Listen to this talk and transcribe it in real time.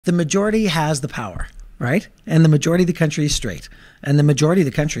The majority has the power, right? And the majority of the country is straight. And the majority of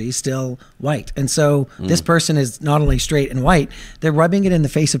the country is still white. And so this person is not only straight and white, they're rubbing it in the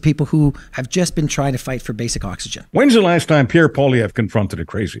face of people who have just been trying to fight for basic oxygen. When's the last time Pierre Poilievre confronted a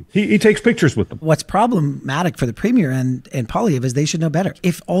crazy? He takes pictures with them. What's problematic for the Premier and Poilievre is they should know better.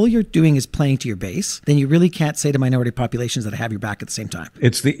 If all you're doing is playing to your base, then you really can't say to minority populations that have your back at the same time.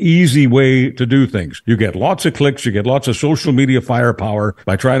 It's the easy way to do things. You get lots of clicks, you get lots of social media firepower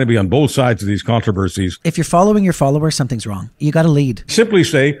by trying to be on both sides of these controversies. If you're following your followers, something's wrong. You got to lead. Simply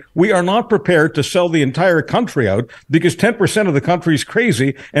say, we are not prepared to sell the entire country out because 10% of the country is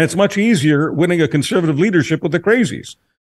crazy, and it's much easier winning a conservative leadership with the crazies.